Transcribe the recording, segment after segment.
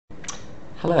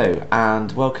Hello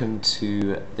and welcome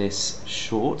to this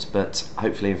short but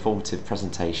hopefully informative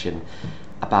presentation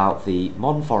about the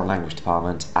Modern Foreign Language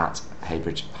Department at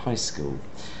Heybridge High School.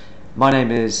 My name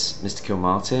is Mr.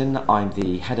 Kilmartin. I'm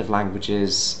the Head of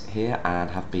Languages here and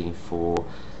have been for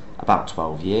about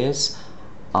 12 years.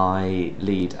 I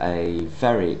lead a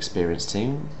very experienced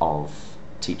team of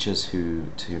teachers to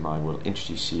whom I will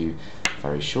introduce you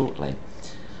very shortly.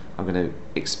 I'm going to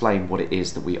explain what it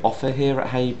is that we offer here at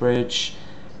Heybridge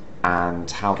and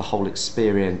how the whole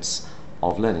experience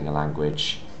of learning a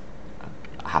language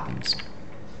happens.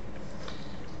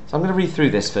 So I'm going to read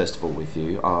through this first of all with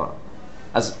you.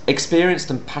 As experienced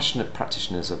and passionate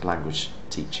practitioners of language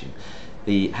teaching,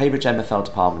 the Heybridge MFL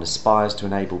department aspires to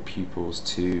enable pupils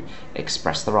to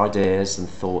express their ideas and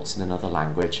thoughts in another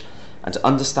language and to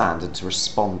understand and to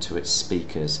respond to its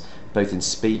speakers, both in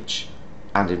speech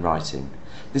and in writing.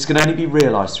 This can only be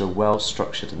realised through a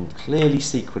well-structured and clearly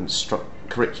sequenced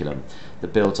curriculum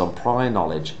that builds on prior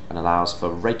knowledge and allows for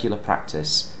regular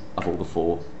practice of all the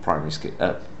four primary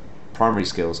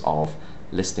skills of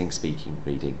listening, speaking,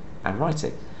 reading and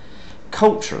writing.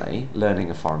 Culturally, learning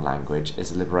a foreign language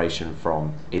is a liberation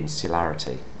from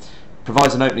insularity. It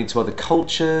provides an opening to other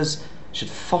cultures, should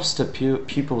foster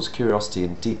pupils' curiosity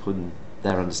and deepen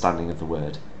their understanding of the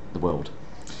world.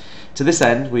 To this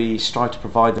end, we strive to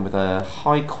provide them with a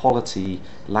high-quality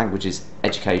languages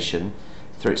education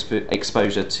through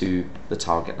exposure to the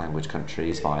target language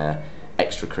countries via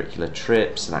extracurricular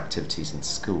trips and activities in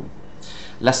school.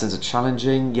 Lessons are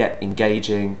challenging yet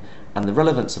engaging, and the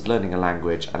relevance of learning a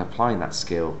language and applying that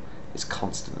skill is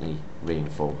constantly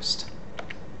reinforced.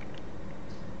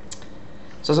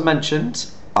 So as I mentioned,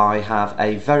 I have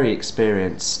a very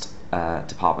experienced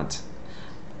department.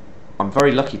 I'm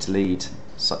very lucky to lead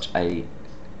such a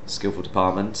skillful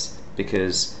department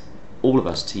because all of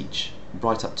us teach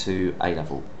right up to A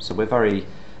level, so we're very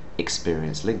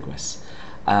experienced linguists.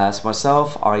 So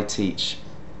myself, I teach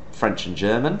French and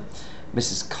German.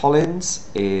 Mrs. Collins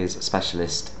is a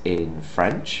specialist in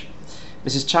French.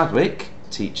 Mrs. Chadwick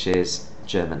teaches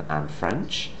German and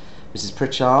French. Mrs.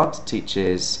 Pritchard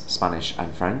teaches Spanish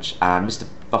and French, and Mr.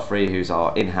 Buffery, who's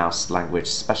our in-house language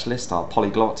specialist, our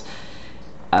polyglot,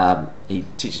 he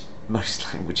teaches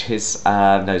most languages,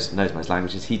 knows most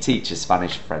languages. He teaches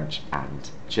Spanish, French and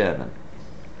German.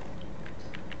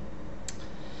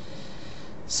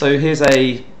 So here's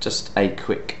just a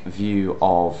quick view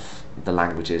of the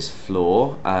languages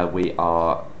floor. We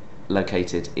are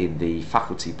located in the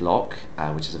faculty block,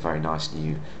 which is a very nice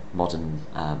new modern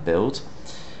build.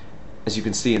 As you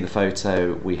can see in the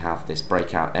photo, we have this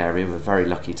breakout area. We're very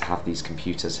lucky to have these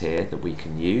computers here that we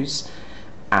can use,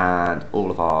 and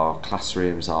all of our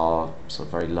classrooms are sort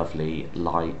of very lovely,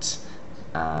 light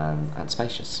and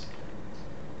spacious.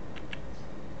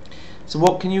 So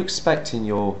what can you expect in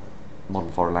your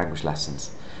modern foreign language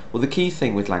lessons? Well, the key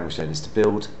thing with language learning is to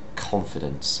build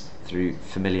confidence through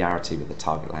familiarity with the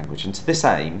target language, and to this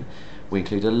aim we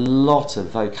include a lot of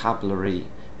vocabulary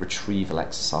retrieval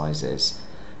exercises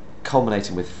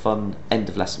culminating with fun end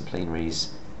of lesson plenaries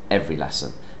every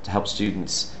lesson to help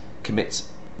students commit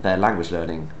their language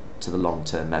learning to the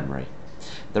long-term memory.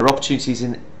 There are opportunities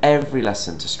in every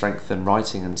lesson to strengthen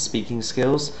writing and speaking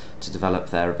skills, to develop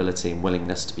their ability and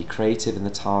willingness to be creative in the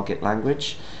target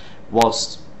language,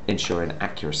 whilst ensuring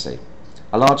accuracy.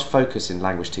 A large focus in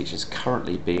language teaching is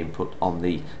currently being put on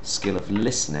the skill of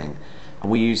listening,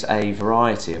 and we use a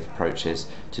variety of approaches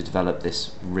to develop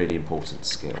this really important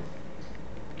skill.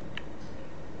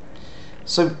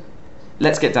 So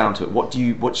let's get down to it.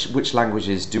 Which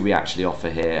languages do we actually offer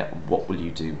here? What will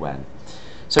you do when?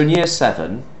 So in Year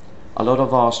 7, a lot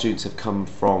of our students have come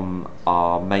from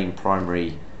our main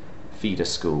primary feeder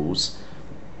schools,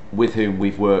 with whom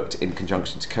we've worked in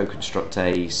conjunction to co-construct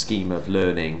a scheme of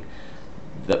learning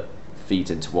that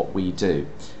feeds into what we do.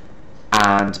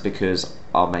 And because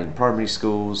our main primary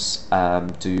schools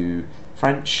do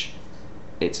French,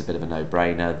 it's a bit of a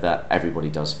no-brainer that everybody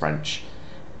does French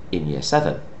in Year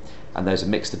 7, and those are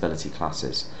mixed ability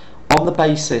classes. On the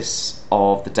basis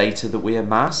of the data that we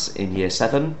amass in Year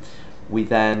 7, we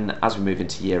then, as we move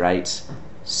into Year 8,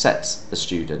 set the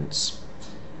students,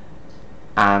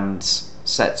 and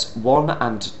sets 1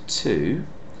 and 2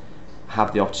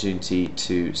 have the opportunity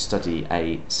to study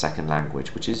a second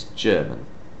language, which is German.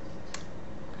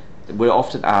 We're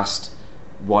often asked,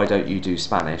 why don't you do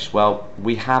Spanish? Well,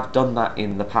 we have done that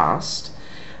in the past.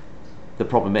 The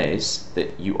problem is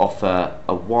that you offer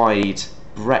a wide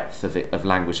breadth of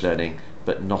language learning,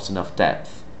 but not enough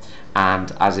depth.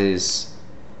 And as is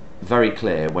very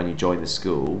clear when you join the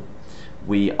school,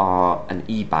 we are an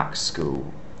EBAC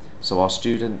school. So our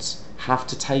students have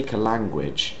to take a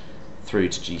language through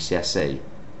to GCSE,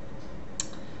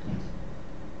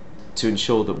 to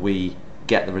ensure that we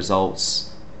get the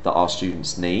results that our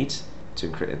students need to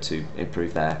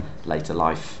improve their later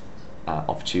life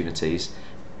opportunities.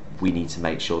 We need to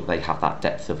make sure they have that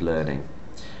depth of learning,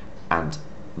 and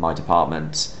my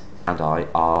department and I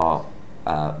are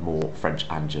more French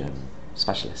and German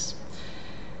specialists.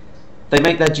 They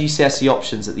make their GCSE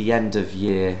options at the end of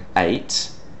year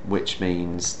 8, which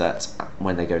means that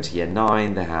when they go to year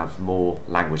 9 they have more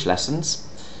language lessons,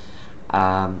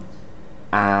 and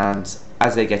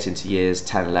as they get into years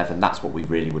 10, 11, that's what we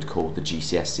really would call the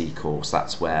GCSE course.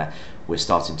 That's where we're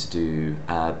starting to do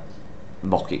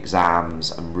mock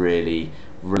exams and really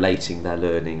relating their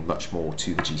learning much more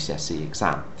to the GCSE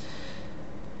exam.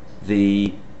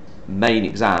 The main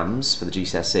exams for the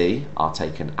GCSE are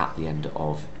taken at the end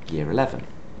of year 11.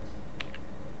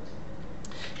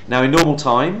 Now, in normal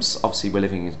times, obviously we're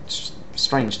living in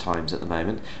strange times at the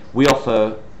moment, we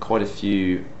offer quite a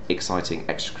few exciting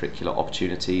extracurricular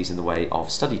opportunities in the way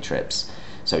of study trips.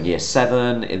 So in year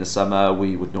 7 in the summer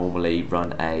we would normally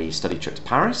run a study trip to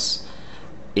Paris.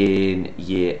 In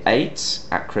year 8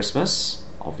 at Christmas,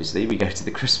 obviously we go to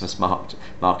the Christmas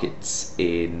markets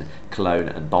in Cologne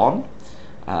and Bonn,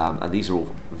 and these are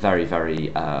all very,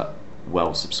 very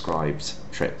well subscribed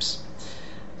trips.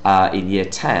 In year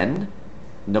 10,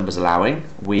 numbers allowing,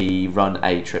 we run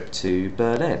a trip to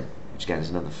Berlin, which again is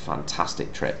another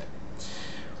fantastic trip.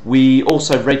 We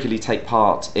also regularly take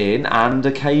part in and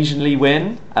occasionally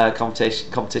win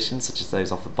competitions such as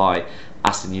those offered by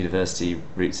Aston University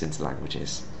Routes into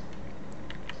Languages.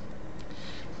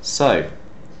 So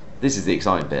this is the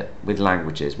exciting bit with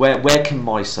languages. Where can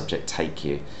my subject take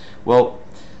you? Well,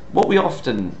 what we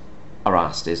often are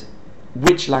asked is,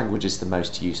 which language is the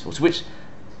most useful? To which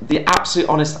the absolute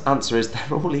honest answer is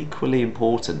they're all equally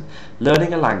important.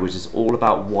 Learning a language is all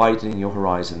about widening your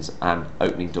horizons and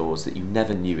opening doors that you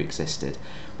never knew existed,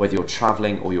 whether you're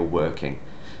travelling or you're working.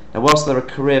 Now, whilst there are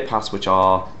career paths which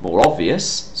are more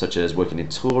obvious, such as working in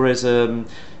tourism,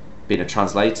 being a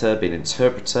translator, being an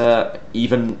interpreter,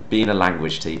 even being a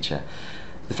language teacher,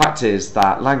 the fact is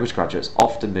that language graduates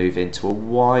often move into a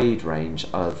wide range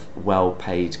of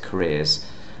well-paid careers,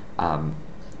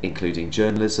 including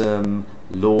journalism,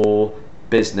 law,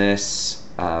 business,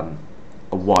 a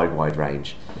wide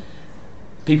range.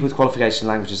 People with qualification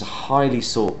languages are highly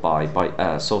sought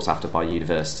after by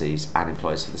universities and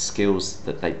employers for the skills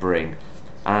that they bring,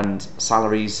 and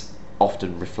salaries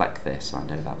often reflect this. I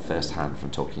know that firsthand from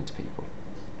talking to people.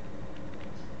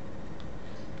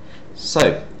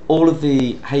 So, all of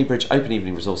the Heybridge Open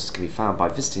Evening resources can be found by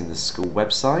visiting the school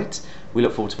website. We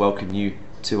look forward to welcoming you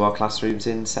to our classrooms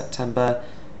in September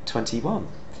 21.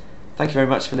 Thank you very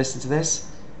much for listening to this.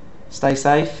 Stay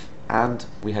safe, and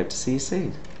we hope to see you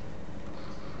soon.